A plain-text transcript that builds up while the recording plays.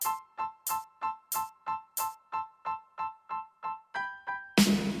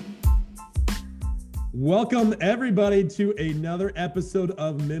Welcome everybody to another episode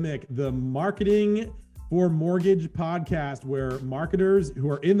of Mimic, the Marketing for Mortgage podcast, where marketers who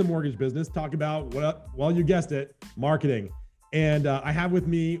are in the mortgage business talk about well, you guessed it, marketing. And I have with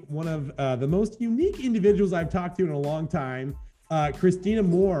me one of the most unique individuals I've talked to in a long time, Christina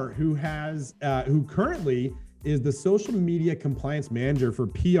Moore, who currently is the social media compliance manager for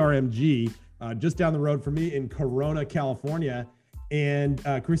PRMG, just down the road from me in Corona, California. And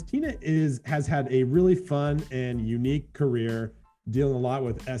Christina has had a really fun and unique career, dealing a lot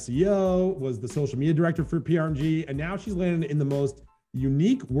with SEO, was the social media director for PRMG, and now she's landed in the most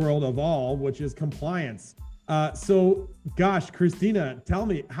unique world of all, which is compliance. So gosh, Christina, tell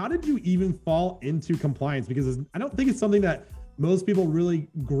me, how did you even fall into compliance? Because I don't think it's something that most people really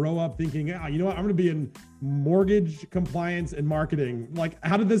grow up thinking, you know what, I'm going to be in mortgage compliance and marketing. Like,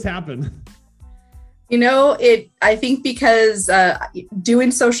 how did this happen? I think because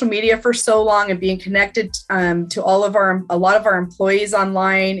doing social media for so long and being connected to a lot of our employees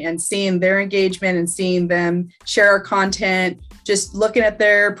online and seeing their engagement and seeing them share our content, just looking at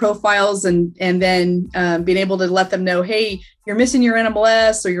their profiles and then being able to let them know, hey, you're missing your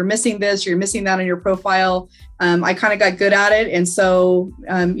NMLS, or you're missing this, or you're missing that on your profile. I kind of got good at it. And so,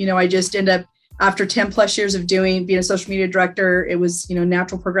 I just end up, after 10 plus years of being a social media director, it was,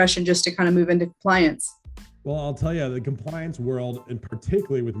 natural progression just to kind of move into compliance. Well, I'll tell you, the compliance world, and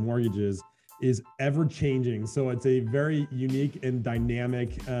particularly with mortgages, is ever changing. So it's a very unique and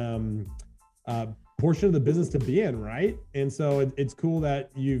dynamic portion of the business to be in, right? And so it's cool that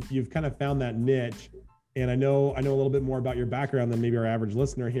you've kind of found that niche. And I know a little bit more about your background than maybe our average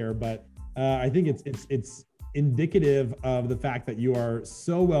listener here, but I think it's indicative of the fact that you are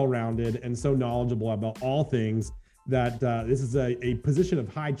so well-rounded and so knowledgeable about all things that this is a position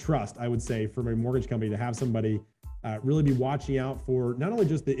of high trust, I would say, from a mortgage company to have somebody really be watching out for not only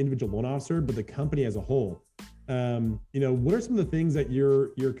just the individual loan officer, but the company as a whole. What are some of the things that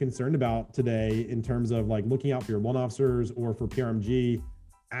you're concerned about today in terms of like looking out for your loan officers or for PRMG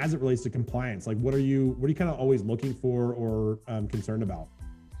as it relates to compliance? Like, what are you kind of always looking for or concerned about?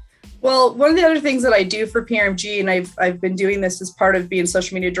 Well, one of the other things that I do for PRMG, and I've been doing this as part of being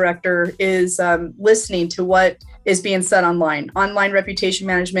social media director, is listening to what is being said online. Online reputation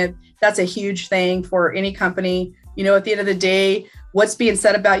management, that's a huge thing for any company. At the end of the day, what's being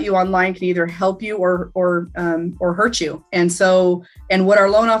said about you online can either help you or hurt you. And what our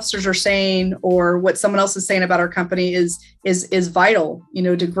loan officers are saying or what someone else is saying about our company is vital,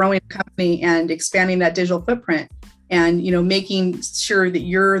 to growing the company and expanding that digital footprint. And, making sure that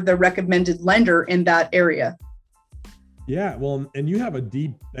you're the recommended lender in that area. Yeah, well, and you have a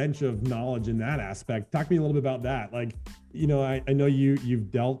deep bench of knowledge in that aspect. Talk to me a little bit about that. Like, I know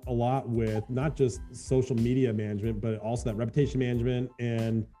you've dealt a lot with not just social media management, but also that reputation management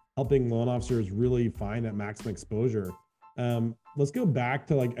and helping loan officers really find that maximum exposure. Let's go back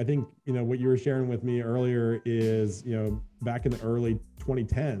to I think, what you were sharing with me earlier is, back in the early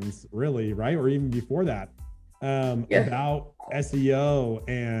 2010s, really, right? Or even before that. About SEO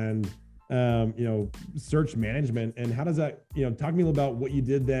and, search management, and how does that, talk to me a little about what you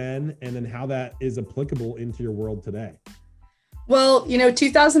did then, and then how that is applicable into your world today. Well,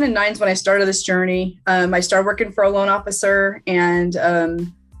 2009 is when I started this journey. I started working for a loan officer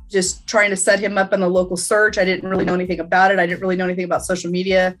and just trying to set him up in the local search. I didn't really know anything about it. I didn't really know anything about social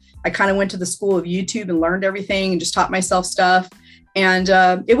media. I kind of went to the school of YouTube and learned everything and just taught myself stuff. And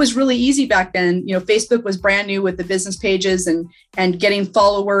it was really easy back then. Facebook was brand new with the business pages, and getting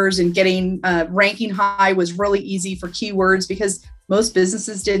followers and getting ranking high was really easy for keywords because most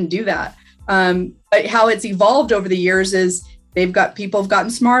businesses didn't do that. But how it's evolved over the years is people have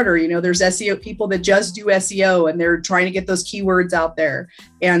gotten smarter. There's SEO people that just do SEO and they're trying to get those keywords out there.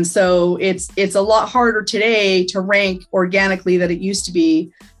 And so it's a lot harder today to rank organically than it used to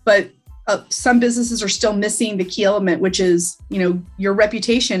be. But some businesses are still missing the key element, which is, your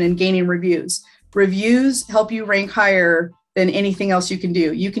reputation and gaining reviews. Reviews help you rank higher than anything else you can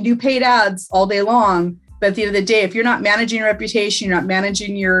do. You can do paid ads all day long, but at the end of the day, if you're not managing your reputation, you're not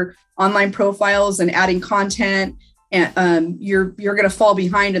managing your online profiles and adding content, and you're going to fall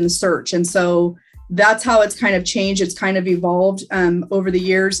behind in the search. And so that's how it's kind of changed. It's kind of evolved over the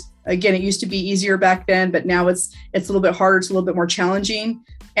years. Again, it used to be easier back then, but now it's a little bit harder. It's a little bit more challenging.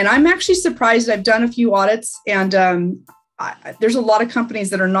 And I'm actually surprised. I've done a few audits, and there's a lot of companies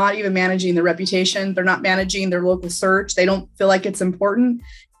that are not even managing their reputation. They're not managing their local search. They don't feel like it's important.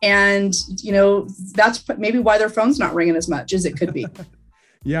 And, that's maybe why their phone's not ringing as much as it could be.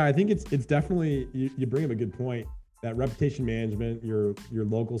 Yeah, I think it's definitely, you bring up a good point. that reputation management, your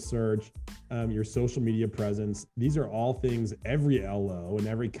local search, your social media presence. These are all things every LO and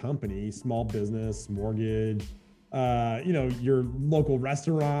every company, small business, mortgage, your local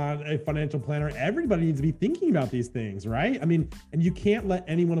restaurant, a financial planner, everybody needs to be thinking about these things, right? I mean, and you can't let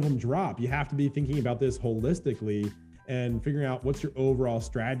any one of them drop. You have to be thinking about this holistically and figuring out what's your overall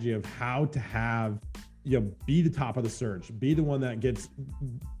strategy of how to have, be the top of the search, be the one that gets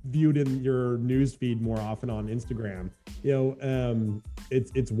viewed in your news feed more often on Instagram.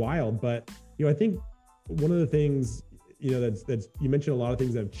 It's wild, but I think one of the things, that's you mentioned a lot of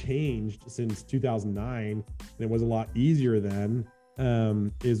things that have changed since 2009, and it was a lot easier then,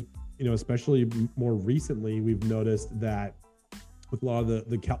 is, especially more recently, we've noticed that with a lot of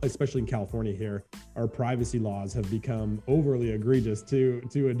the especially in California here, our privacy laws have become overly egregious to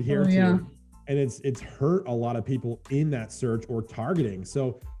adhere to. And it's hurt a lot of people in that search or targeting.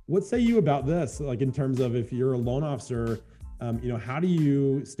 So what say you about this? Like in terms of if you're a loan officer, how do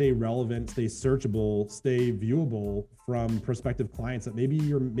you stay relevant, stay searchable, stay viewable from prospective clients that maybe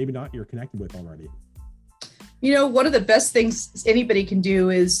you're connected with already? One of the best things anybody can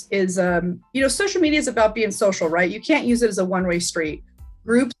do is social media is about being social, right? You can't use it as a one-way street.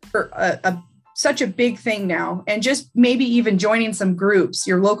 Groups are such a big thing now, and just maybe even joining some groups,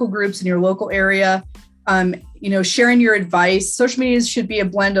 your local groups in your local area, sharing your advice. Social media should be a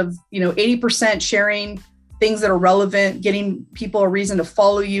blend of, 80% sharing things that are relevant, getting people a reason to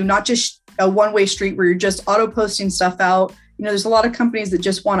follow you, not just a one-way street where you're just auto posting stuff out. There's a lot of companies that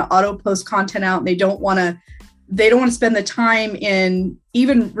just want to auto post content out, and they don't want to spend the time in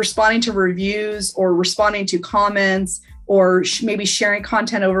even responding to reviews or responding to comments, or maybe sharing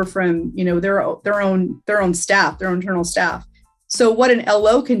content over from, their own staff, their own internal staff. So what an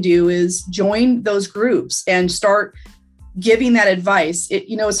LO can do is join those groups and start giving that advice.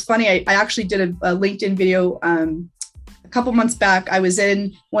 It's funny. I actually did a LinkedIn video a couple months back. I was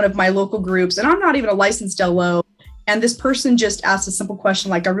in one of my local groups, and I'm not even a licensed LO. And this person just asked a simple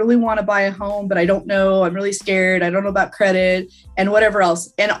question, like, I really want to buy a home, but I don't know. I'm really scared. I don't know about credit and whatever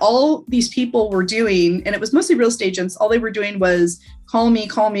else. And all these people were doing, and it was mostly real estate agents, all they were doing was call me.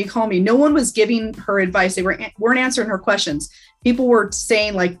 No one was giving her advice. They weren't answering her questions. People were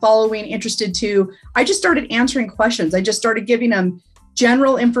saying like following, interested to. I just started answering questions. I just started giving them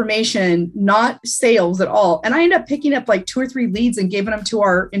general information, not sales at all. And I ended up picking up like 2 or 3 leads and giving them to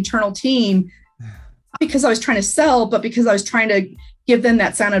our internal team, because I was trying to sell, but because I was trying to give them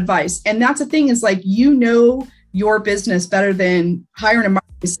that sound advice. And that's the thing, is like, your business better than hiring a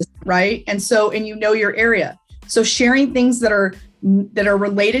marketing assistant, right? And your area. So sharing things that are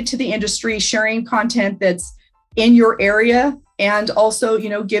related to the industry, sharing content that's in your area, and also,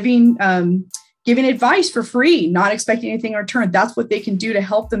 giving advice for free, not expecting anything in return. That's what they can do to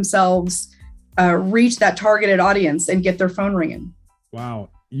help themselves reach that targeted audience and get their phone ringing. Wow.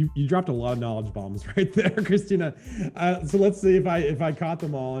 You dropped a lot of knowledge bombs right there, Christina. So let's see if I caught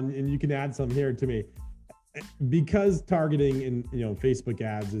them all, and you can add some here to me. Because targeting in Facebook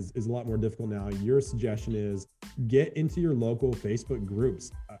ads is a lot more difficult now. Your suggestion is get into your local Facebook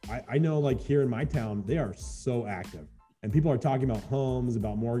groups. I know, like here in my town, they are so active, and people are talking about homes,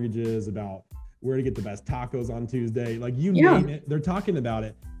 about mortgages, about where to get the best tacos on Tuesday. Like name it, they're talking about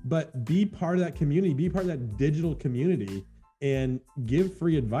it. But be part of that community, be part of that digital community, and give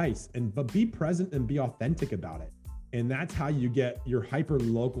free advice, but be present and be authentic about it. And that's how you get your hyper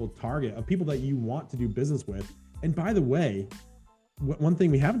local target of people that you want to do business with. And by the way, one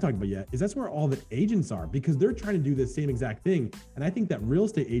thing we haven't talked about yet is that's where all the agents are, because they're trying to do the same exact thing. And I think that real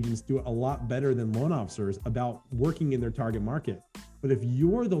estate agents do it a lot better than loan officers about working in their target market. But if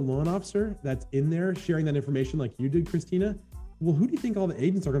you're the loan officer that's in there sharing that information like you did, Christina, well, who do you think all the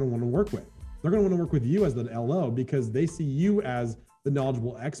agents are going to want to work with? They're going to want to work with you as the LO, because they see you as the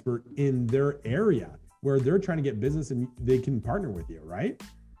knowledgeable expert in their area where they're trying to get business, and they can partner with you, right?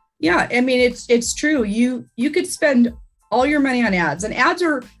 Yeah, I mean, it's true. You could spend all your money on ads, and ads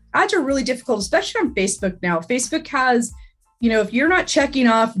are really difficult, especially on Facebook now. Facebook has, if you're not checking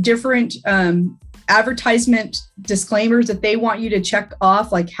off different advertisement disclaimers that they want you to check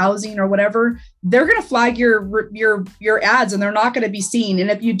off, like housing or whatever, they're going to flag your ads, and they're not going to be seen. And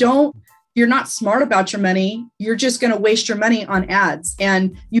if you're not smart about your money, you're just going to waste your money on ads,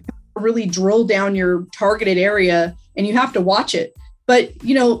 and you have to really drill down your targeted area, and you have to watch it. But,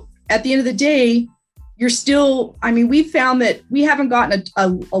 at the end of the day, we found that we haven't gotten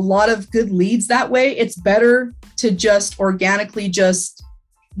a lot of good leads that way. It's better to just organically just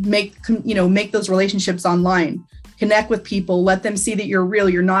make those relationships online, connect with people, let them see that you're real.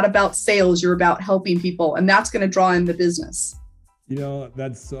 You're not about sales, you're about helping people. And that's going to draw in the business.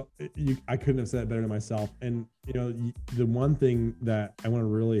 That's I couldn't have said it better than myself. And The one thing that I want to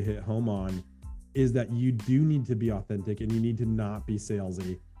really hit home on is that you do need to be authentic and you need to not be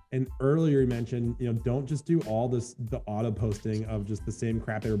salesy. And earlier you mentioned, don't just do all the auto posting of just the same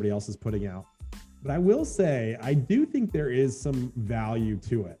crap everybody else is putting out. But I will say, I do think there is some value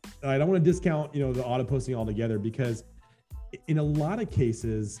to it. I don't want to discount, the auto posting altogether, because in a lot of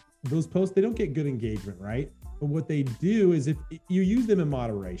cases, those posts, they don't get good engagement, right? But what they do is if you use them in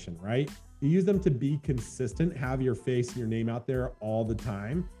moderation, right? You use them to be consistent, have your face and your name out there all the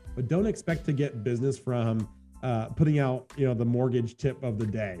time, but don't expect to get business from putting out, the mortgage tip of the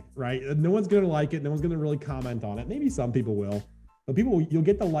day, right? No one's going to like it. No one's going to really comment on it. Maybe some people will. But you'll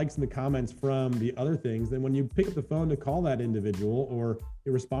get the likes and the comments from the other things. Then when you pick up the phone to call that individual or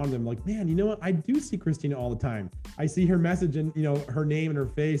you respond to them like, man, you know what? I do see Christina all the time. I see her message and, her name and her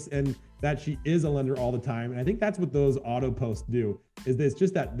face and that she is a lender all the time. And I think that's what those auto posts do, is it's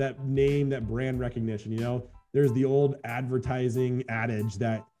just that name, that brand recognition. There's the old advertising adage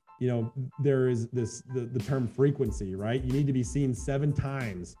that, there is the term frequency, right? You need to be seen 7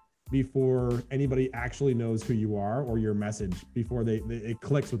 times before anybody actually knows who you are or your message, before it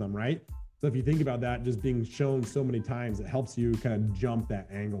clicks with them, right? So if you think about that, just being shown so many times, it helps you kind of jump that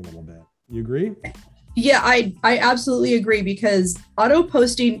angle a little bit. You agree? Yeah, I absolutely agree, because auto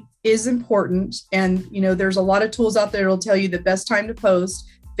posting is important. And, there's a lot of tools out there that'll tell you the best time to post.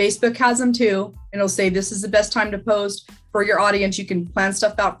 Facebook has them too. And it'll say, this is the best time to post for your audience. You can plan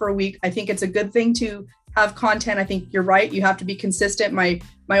stuff out for a week. I think it's a good thing to have content. I think you're right. You have to be consistent. My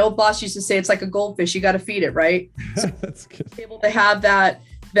old boss used to say, it's like a goldfish. You got to feed it, right? So That's good. Able to have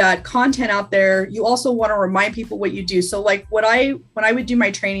that content out there. You also want to remind people what you do. So like when I would do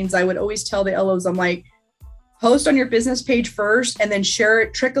my trainings, I would always tell the LOs, I'm like, post on your business page first and then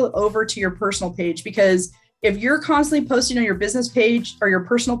trickle it over to your personal page. Because if you're constantly posting on your business page or your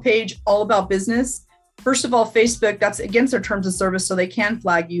personal page all about business, first of all, Facebook, that's against their terms of service, so they can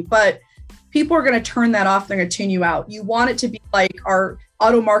flag you. But people are going to turn that off. They're going to tune you out. You want it to be like our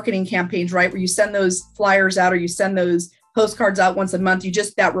auto marketing campaigns, right? Where you send those flyers out or you send those postcards out once a month. You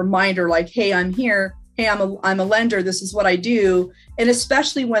just that reminder like, hey, I'm here. Hey, I'm a lender. This is what I do. And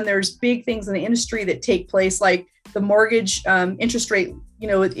especially when there's big things in the industry that take place, like the mortgage interest rate,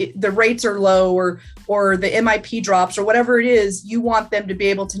 the rates are low or the MIP drops or whatever it is, you want them to be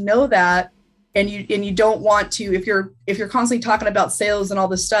able to know that. And you don't want to, if you're constantly talking about sales and all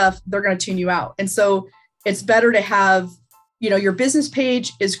this stuff, they're going to tune you out. And so it's better to have, your business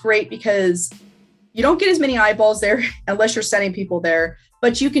page is great because you don't get as many eyeballs there unless you're sending people there,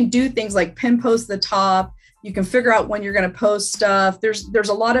 but you can do things like pin post the top. You can figure out when you're going to post stuff. There's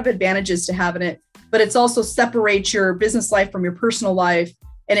a lot of advantages to having it, but it's also separates your business life from your personal life.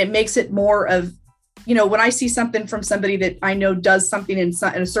 And it makes it more of, when I see something from somebody that I know does something in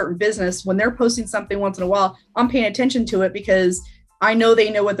a certain business, when they're posting something once in a while, I'm paying attention to it because I know they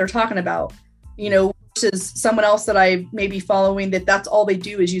know what they're talking about, versus someone else that I may be following that's all they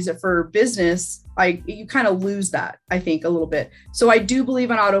do is use it for business. You kind of lose that, I think, a little bit. So I do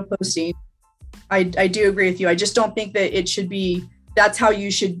believe in auto posting. I do agree with you. I just don't think that it should be, that's how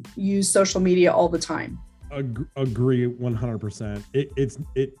you should use social media all the time. Agree 100%. It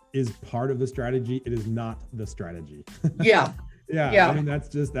is part of the strategy. It is not the strategy. Yeah. Yeah. I mean, that's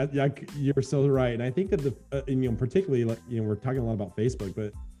just that. Yeah, you're so right. And I think that particularly, we're talking a lot about Facebook,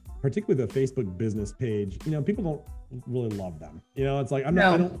 but particularly the Facebook business page, people don't really love them. It's like I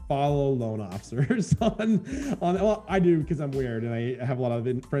don't follow loan officers on. Well, I do because I'm weird and I have a lot of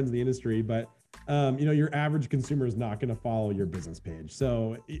friends in the industry, but your average consumer is not going to follow your business page.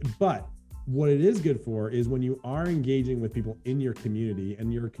 So, but what it is good for is when you are engaging with people in your community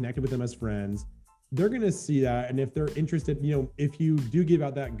and you're connected with them as friends, they're going to see that. And if they're interested, if you do give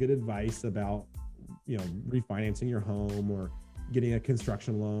out that good advice about, refinancing your home or getting a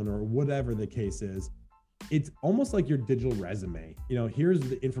construction loan or whatever the case is, it's almost like your digital resume. Here's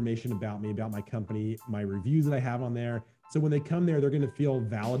the information about me, about my company, my reviews that I have on there. So when they come there, they're going to feel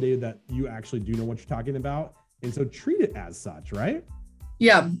validated that you actually do know what you're talking about. And so treat it as such, right?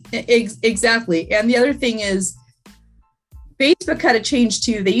 Yeah, exactly. And the other thing is Facebook had a change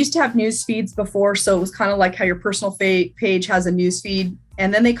too. They used to have news feeds before. So it was kind of like how your personal page has a news feed.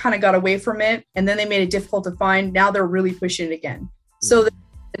 And then they kind of got away from it. And then they made it difficult to find. Now they're really pushing it again. So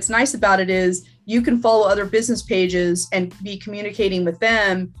what's nice about it is you can follow other business pages and be communicating with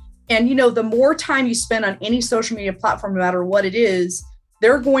them. And, the more time you spend on any social media platform, no matter what it is,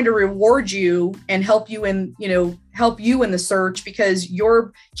 they're going to reward you and help you in the search because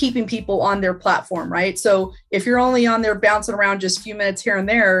you're keeping people on their platform, right? So if you're only on there bouncing around just a few minutes here and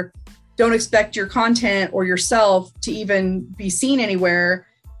there, don't expect your content or yourself to even be seen anywhere.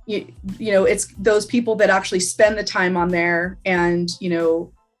 you know, it's those people that actually spend the time on there and, you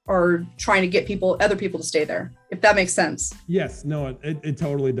know, are trying to get other people to stay there, if that makes sense. Yes, no, it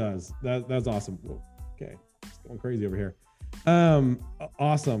totally does. That's awesome. Okay, it's going crazy over here.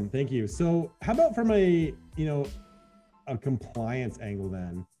 Awesome, thank you. So how about from a compliance angle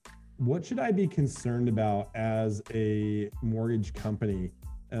then? What should I be concerned about as a mortgage company?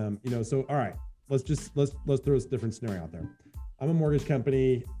 So all right, let's throw a different scenario out there. I'm a mortgage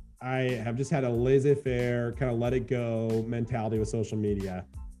company. I have just had a laissez-faire, kind of let it go mentality with social media.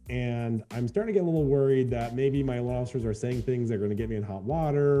 And I'm starting to get a little worried that maybe my loan officers are saying things that are going to get me in hot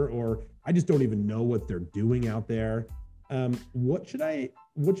water, or I just don't even know what they're doing out there. What should I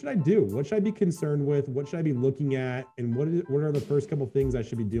do? What should I be concerned with? What should I be looking at? And what are the first couple of things I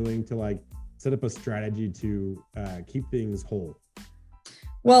should be doing to like set up a strategy to keep things whole?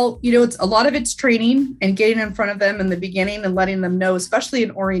 Well, you know, a lot of it's training and getting in front of them in the beginning and letting them know, especially in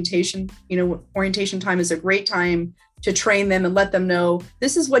orientation. You know, orientation time is a great time to train them and let them know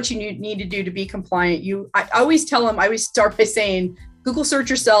this is what you need to do to be compliant. I always tell them, I always start by saying, Google search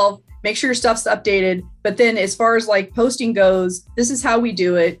yourself, make sure your stuff's updated. But then as far as like posting goes, this is how we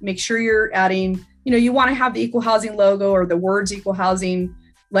do it. Make sure you're adding, you know, you want to have the equal housing logo or the words equal housing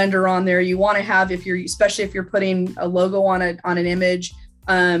lender on there. You want to have, especially if you're putting a logo on an image,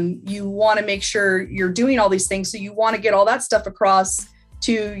 you want to make sure you're doing all these things. So you want to get all that stuff across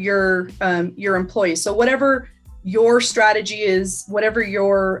to your employees. So whatever your strategy is, whatever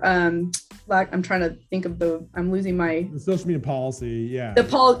your, I'm trying to think of I'm losing my the social media policy. Yeah.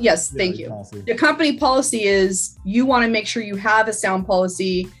 Yes. Thank you. Policy. The company policy is you want to make sure you have a sound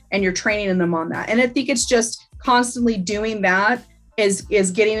policy and you're training them on that. And I think it's just constantly doing that is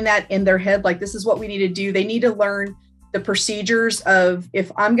getting that in their head. Like, this is what we need to do. They need to learn the procedures of,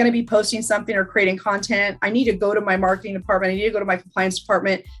 if I'm going to be posting something or creating content, I need to go to my marketing department. I need to go to my compliance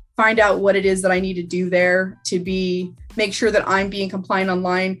department, find out what it is that I need to do there to make sure that I'm being compliant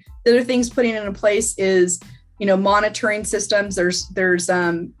online. The other things putting it in place is, you know, monitoring systems. There's companies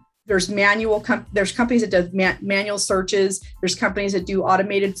that do manual searches. There's companies that do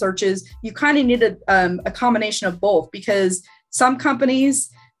automated searches. You kind of need a combination of both, because some companies,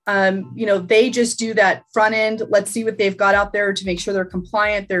 they just do that front end. Let's see what they've got out there to make sure they're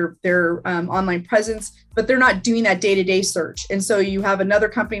compliant, their online presence, but they're not doing that day-to-day search. And so you have another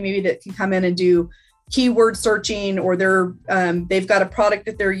company maybe that can come in and do keyword searching, or they've got a product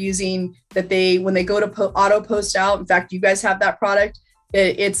that they're using that when they go to auto post out. In fact, you guys have that product.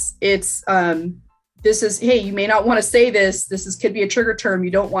 This is, hey, you may not want to say this. Could be a trigger term.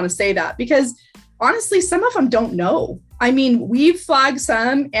 You don't want to say that, because honestly, some of them don't know. I mean, we've flagged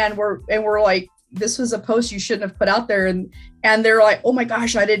some and we're like, this was a post you shouldn't have put out there. And they're like, oh my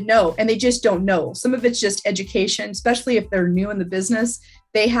gosh, I didn't know. And they just don't know. Some of it's just education, especially if they're new in the business,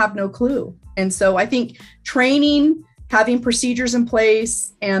 they have no clue. And so I think training, having procedures in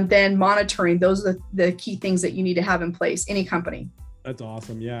place, and then monitoring, those are the key things that you need to have in place, any company. That's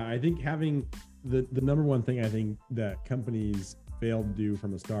awesome. Yeah. I think having the number one thing I think that companies fail to do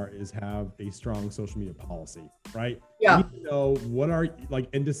from the start is have a strong social media policy, right? Yeah. You need to know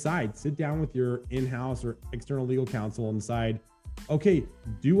and decide, sit down with your in-house or external legal counsel and decide, okay,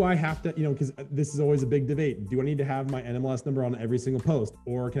 do I have to, because this is always a big debate. Do I need to have my NMLS number on every single post,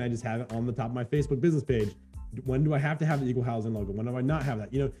 or can I just have it on the top of my Facebook business page? When do I have to have the equal housing logo? When do I not have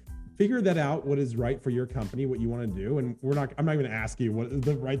that? Figure that out, what is right for your company, what you want to do. And I'm not going to ask you what is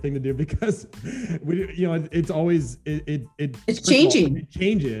the right thing to do, because it's always, it's changing. It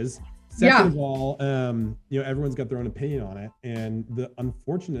changes. Second of all, everyone's got their own opinion on it. And the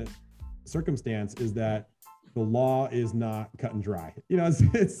unfortunate circumstance is that the law is not cut and dry.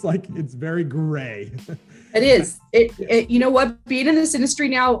 It's very gray. It is. You know what, being in this industry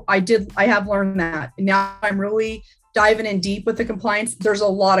now, I have learned that. And now I'm really diving in deep with the compliance. There's a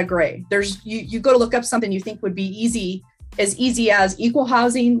lot of gray. You go to look up something you think would be easy as equal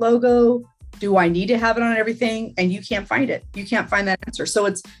housing logo. Do I need to have it on everything? And you can't find it. You can't find that answer. So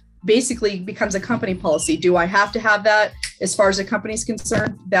it's basically becomes a company policy. Do I have to have that? As far as the company's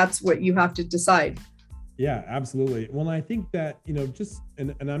concerned, that's what you have to decide. Yeah, absolutely. Well, I think that,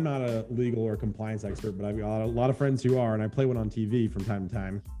 and I'm not a legal or compliance expert, but I've got a lot of friends who are, and I play one on TV from time to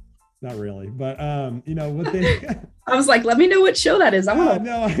time. Not really, but what they I was like, let me know what show that is. No,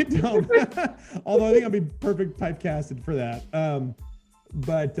 I don't. Although I think I'll be perfect typecasted for that.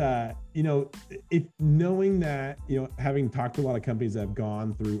 If knowing that, having talked to a lot of companies that have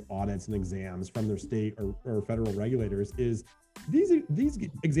gone through audits and exams from their state or federal regulators, is these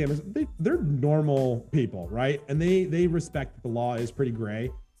examiners, they're normal people, right? And they respect that the law is pretty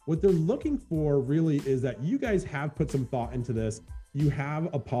gray. What they're looking for really is that you guys have put some thought into this, you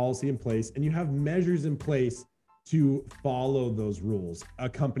have a policy in place and you have measures in place to follow those rules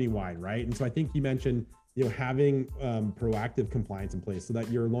company-wide, right? And so I think you mentioned, having proactive compliance in place so that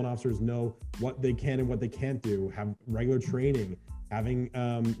your loan officers know what they can and what they can't do, have regular training, having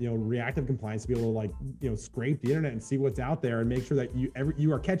reactive compliance to be able to scrape the internet and see what's out there and make sure that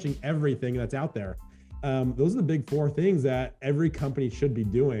you are catching everything that's out there. Those are the big four things that every company should be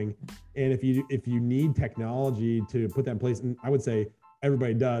doing. And if you need technology to put that in place, and I would say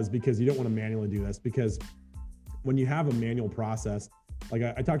everybody does, because you don't want to manually do this, because when you have a manual process, like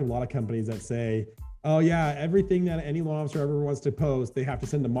I talked to a lot of companies that say, oh yeah, everything that any loan officer ever wants to post, they have to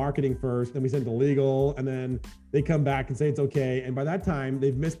send to marketing first, then we send to legal, and then they come back and say it's okay. And by that time,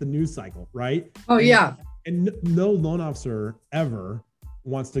 they've missed the news cycle, right? Oh yeah. And no loan officer ever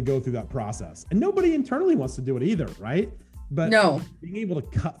wants to go through that process. And nobody internally wants to do it either, right? But no, being able to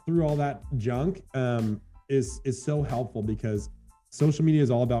cut through all that junk is so helpful, because social media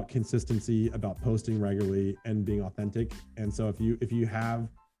is all about consistency, about posting regularly and being authentic. And so if you have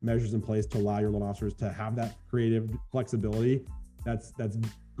measures in place to allow your loan officers to have that creative flexibility, that's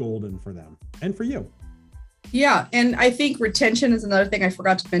golden for them and for you. Yeah. And I think retention is another thing I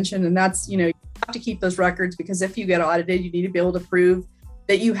forgot to mention. And that's, you have to keep those records, because if you get audited, you need to be able to prove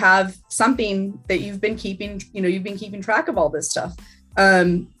that you have something that you've been keeping track of all this stuff.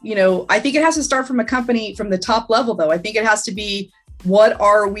 I think it has to start from a company, from the top level, though. I think it has to be, what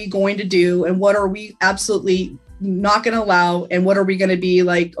are we going to do and what are we absolutely not going to allow, and what are we going to be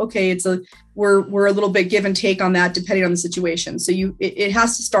like, okay, we're a little bit give and take on that depending on the situation. So it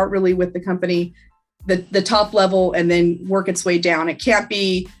has to start really with the company, the top level, and then work its way down. It can't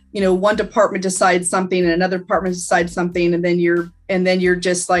be, one department decides something and another department decides something, and then you're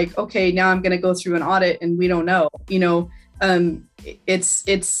just like, okay, now I'm going to go through an audit and we don't know.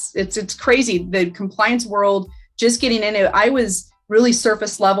 It's crazy. The compliance world, just getting in it. I was really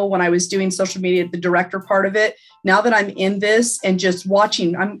surface level when I was doing social media, the director part of it. Now that I'm in this and just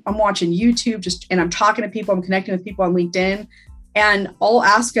watching, I'm watching YouTube, and I'm talking to people, I'm connecting with people on LinkedIn, and I'll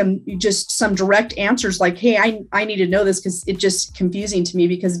ask them just some direct answers like, hey, I need to know this, because it's just confusing to me,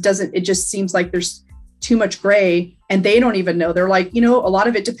 because it just seems like there's too much gray, and they don't even know. They're like, a lot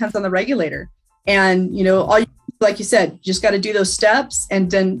of it depends on the regulator. And, like you said, just got to do those steps,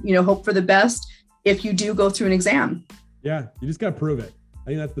 and then, hope for the best if you do go through an exam. Yeah. You just got to prove it. I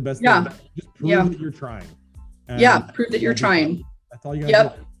think that's the best thing. Just prove that you're trying. Prove that you're trying. That's all you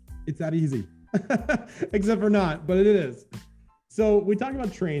got to do. It's that easy, except for not, but it is. So we talked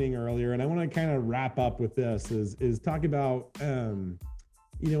about training earlier, and I want to kind of wrap up with this is talk about, and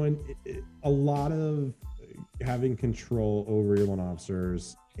a lot of having control over your loan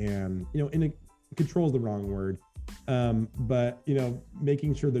officers, and, control is the wrong word. But,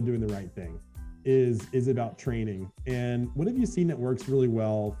 making sure they're doing the right thing is about training. And what have you seen that works really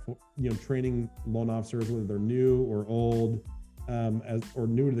well for, training loan officers, whether they're new or old, or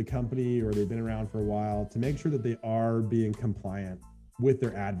new to the company, or they've been around for a while, to make sure that they are being compliant with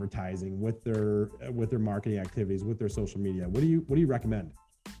their advertising, with their marketing activities, with their social media? What do you recommend?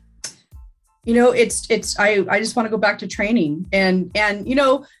 I just want to go back to training, and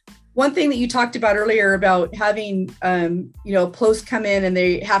one thing that you talked about earlier about having, posts come in and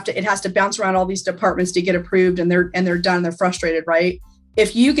it has to bounce around all these departments to get approved, and they're done, they're frustrated, right?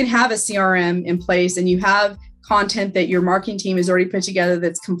 If you can have a CRM in place and you have content that your marketing team has already put together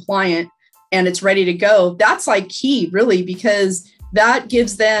that's compliant and it's ready to go, that's like key, really, because that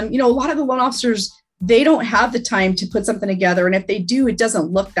gives them, a lot of the loan officers, they don't have the time to put something together. And if they do, it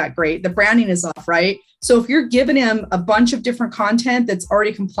doesn't look that great. The branding is off, right? So if you're giving them a bunch of different content that's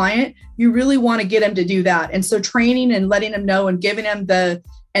already compliant, you really want to get them to do that. And so training and letting them know and giving them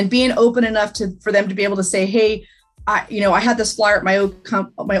and being open enough for them to be able to say, hey, I had this flyer at my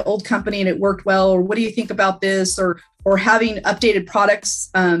old company and it worked well, or what do you think about this? Or having updated products,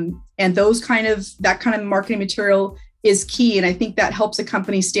 and that kind of marketing material is key. And I think that helps a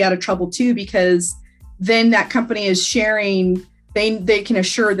company stay out of trouble too, because then that company is sharing, they can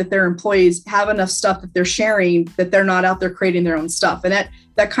assure that their employees have enough stuff that they're sharing, that they're not out there creating their own stuff. And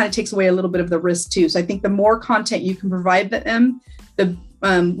that kind of takes away a little bit of the risk too. So I think the more content you can provide them, the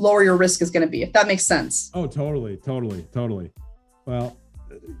lower your risk is going to be, if that makes sense. Oh, totally. Well,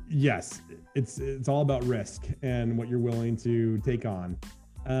 yes, it's all about risk and what you're willing to take on.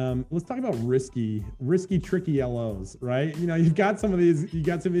 Let's talk about risky, tricky LOs, right? You've got some of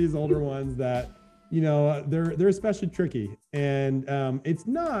these older ones that, they're especially tricky, and it's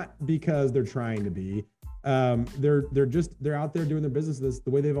not because they're trying to be. They're out there doing their business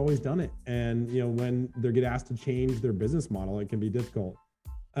the way they've always done it, and when they get asked to change their business model, it can be difficult.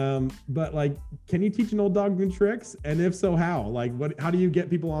 But like, can you teach an old dog new tricks? And if so, how? Like, how do you get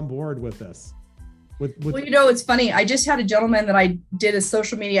people on board with this? Well, it's funny. I just had a gentleman that I did a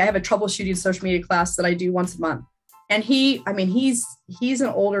social media. I have a troubleshooting social media class that I do once a month. And he's an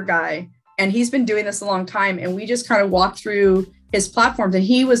older guy and he's been doing this a long time. And we just kind of walked through his platforms and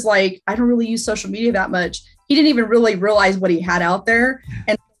he was like, I don't really use social media that much. He didn't even really realize what he had out there.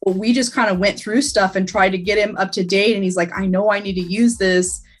 And we just kind of went through stuff and tried to get him up to date. And he's like, I know I need to use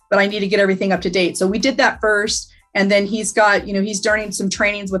this, but I need to get everything up to date. So we did that first. And then he's got, he's doing some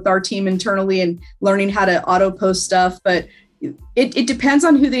trainings with our team internally and learning how to auto post stuff. But it depends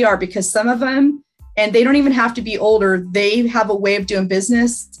on who they are, because some of them, and they don't even have to be older, they have a way of doing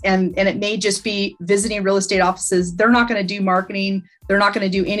business, and it may just be visiting real estate offices. They're not going to do marketing. They're not going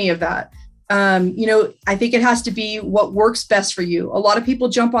to do any of that. I think it has to be what works best for you. A lot of people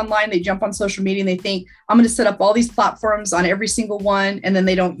jump online, they jump on social media and they think, I'm going to set up all these platforms on every single one, and then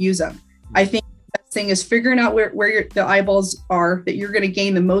they don't use them. I think the best thing is figuring out where the eyeballs are that you're going to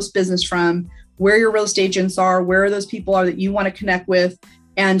gain the most business from, where your real estate agents are, where those people are that you want to connect with,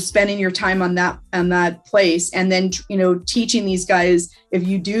 and spending your time on that place. And then, teaching these guys, if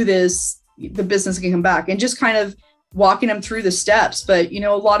you do this, the business can come back, and just kind of walking them through the steps. But, a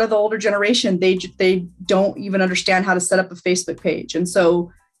lot of the older generation, they don't even understand how to set up a Facebook page. And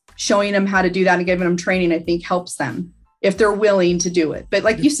so showing them how to do that and giving them training, I think helps them if they're willing to do it. But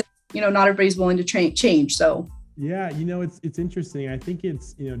like you said, not everybody's willing to change. So yeah, it's interesting. I think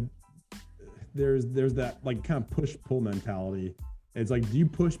it's, there's that like kind of push-pull mentality. It's like, do you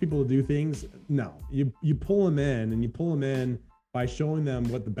push people to do things? No, you pull them in, and you pull them in by showing them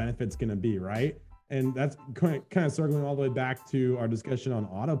what the benefit's going to be, right? And that's kind of circling all the way back to our discussion on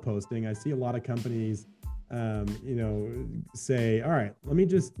auto posting. I see a lot of companies, say, all right, let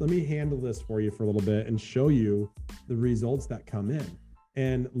me handle this for you for a little bit and show you the results that come in.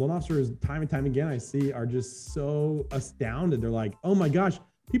 And loan officers, time and time again, I see are just so astounded. They're like, oh my gosh,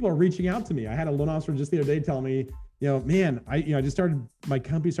 people are reaching out to me. I had a loan officer just the other day tell me, man, my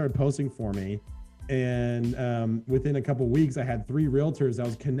company started posting for me. And within a couple of weeks, I had 3 realtors I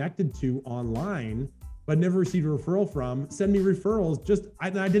was connected to online, but never received a referral from, send me referrals. I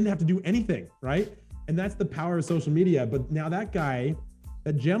didn't have to do anything, right? And that's the power of social media. But now that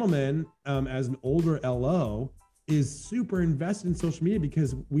gentleman, as an older LO, is super invested in social media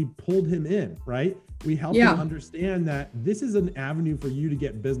because we pulled him in, right? We helped him understand that this is an avenue for you to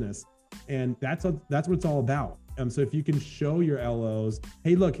get business. And that's what it's all about. So if you can show your LOs,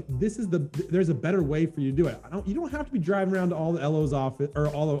 hey, look, there's a better way for you to do it. You don't have to be driving around to all the LOs office or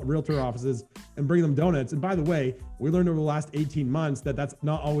all the realtor offices and bring them donuts. And by the way, we learned over the last 18 months that that's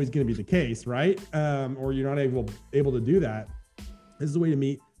not always going to be the case, right? Or you're not able to do that. This is a way to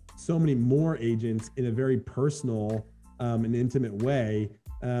meet so many more agents in a very personal and intimate way,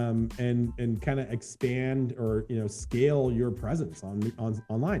 and kind of expand or scale your presence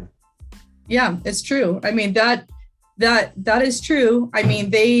online. Yeah, it's true. I mean, that is true. I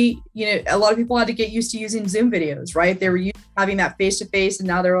mean, a lot of people had to get used to using Zoom videos, right? They were used to having that face-to-face, and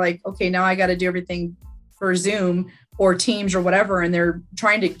now they're like, okay, now I got to do everything for Zoom or Teams or whatever. And they're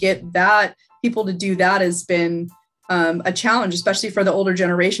trying to get people to do that has been a challenge, especially for the older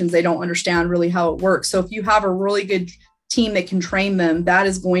generations. They don't understand really how it works. So if you have a really good team that can train them, that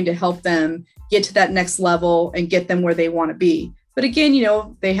is going to help them get to that next level and get them where they want to be. But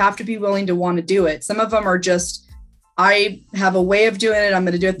again, they have to be willing to want to do it. Some of them are just, I have a way of doing it, I'm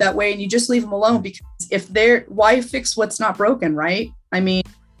going to do it that way. And you just leave them alone, because why fix what's not broken, right? I mean,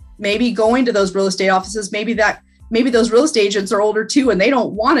 maybe going to those real estate offices, maybe those real estate agents are older too, and they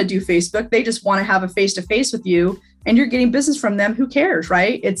don't want to do Facebook. They just want to have a face-to-face with you, and you're getting business from them. Who cares,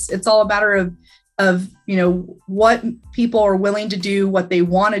 right? It's all a matter of what people are willing to do, what they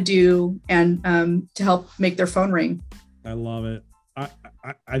want to do, and to help make their phone ring. I love it.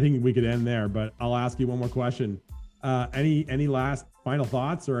 I think we could end there, but I'll ask you one more question. Any last final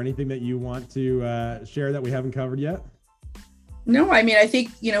thoughts or anything that you want to share that we haven't covered yet? No, I mean, I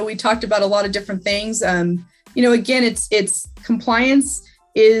think, we talked about a lot of different things. Again, it's compliance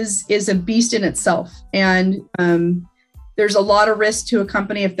is a beast in itself. And there's a lot of risk to a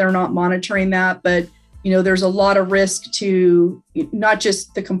company if they're not monitoring that, but there's a lot of risk to not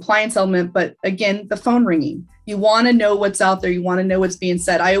just the compliance element, but again, the phone ringing. You want to know what's out there. You want to know what's being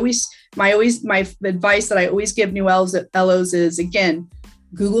said. My advice that I always give new LOs is, again,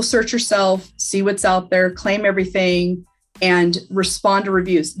 Google search yourself, see what's out there, claim everything, and respond to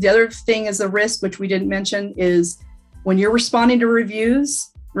reviews. The other thing is the risk, which we didn't mention, is when you're responding to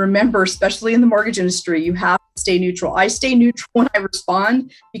reviews, remember, especially in the mortgage industry, you have to stay neutral. I stay neutral when I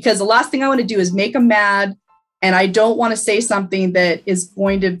respond, because the last thing I want to do is make them mad, And I don't want to say something that is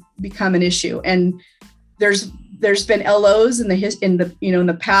going to become an issue. And there's been LOs in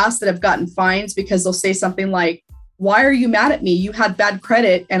the past that have gotten fines because they'll say something like, why are you mad at me? You had bad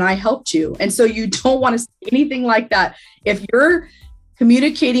credit and I helped you. And so you don't want to say anything like that. If you're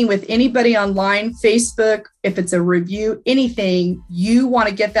communicating with anybody online, Facebook, if it's a review, anything, you want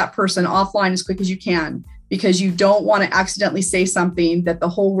to get that person offline as quick as you can, because you don't want to accidentally say something that the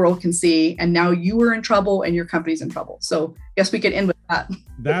whole world can see. And now you are in trouble and your company's in trouble. So I guess we could end with that.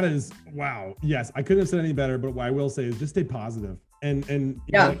 That is, wow. Yes. I couldn't have said any better, but what I will say is just stay positive. And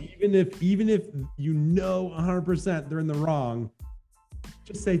yeah, even if 100% they're in the wrong,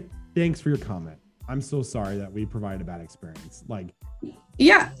 just say, thanks for your comment. I'm so sorry that we provided a bad experience.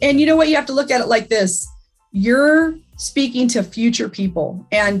 Yeah. And you know what? You have to look at it like this. You're speaking to future people,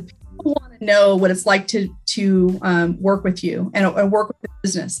 and people want to know what it's like to work with you and work with the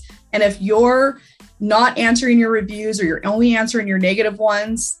business. And if you're not answering your reviews, or you're only answering your negative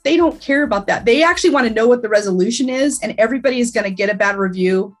ones, they don't care about that. They actually want to know what the resolution is. And everybody is going to get a bad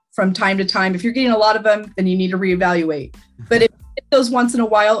review from time to time. If you're getting a lot of them, then you need to reevaluate. But if you get those once in a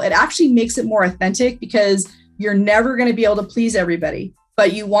while, it actually makes it more authentic, because you're never going to be able to please everybody.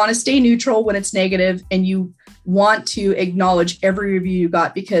 But you want to stay neutral when it's negative, and you want to acknowledge every review you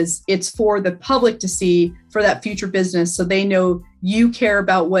got, because it's for the public to see, for that future business. So they know you care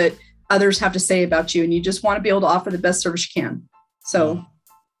about what others have to say about you, and you just want to be able to offer the best service you can. So.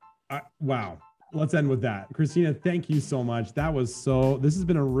 Wow. Let's end with that. Christina, thank you so much. This has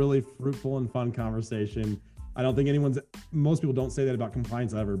been a really fruitful and fun conversation. I don't think most people don't say that about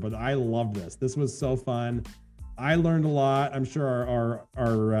compliance ever, but I love this. This was so fun. I learned a lot. I'm sure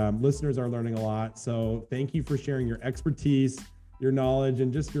our listeners are learning a lot. So thank you for sharing your expertise, your knowledge,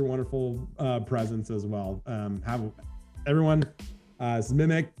 and just your wonderful presence as well. Everyone, this is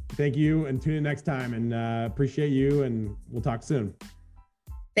Mimic. Thank you, and tune in next time, and appreciate you, and we'll talk soon.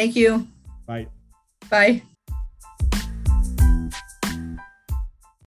 Thank you. Bye. Bye.